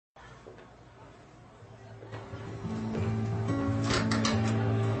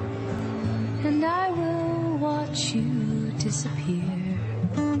and I will watch you disappear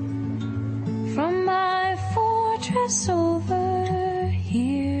from my fortress over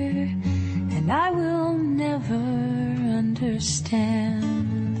here, and I will never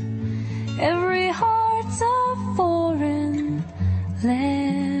understand. Every heart's a foreign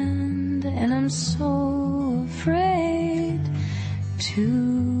land, and I'm so afraid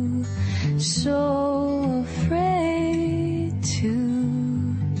to, so afraid to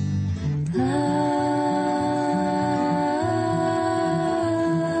love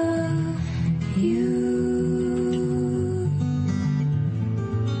you.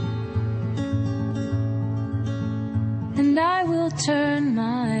 And I will turn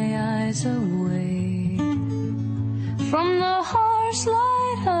my eyes away from the harsh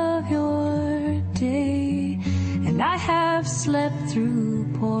light of your day, and I have slept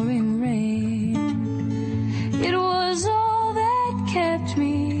through pouring rain. It was all that kept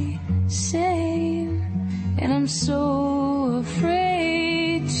me sane, and I'm so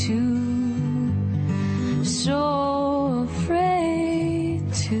afraid to, so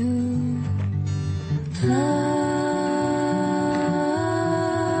afraid to love.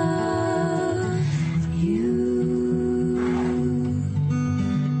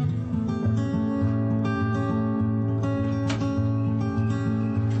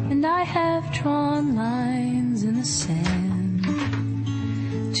 I have drawn lines in the sand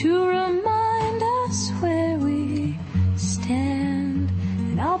to remind us where we stand,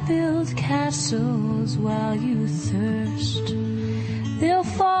 and I'll build castles while you thirst. They'll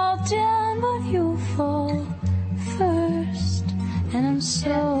fall down, but you'll fall first, and I'm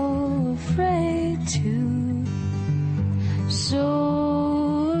so afraid to, so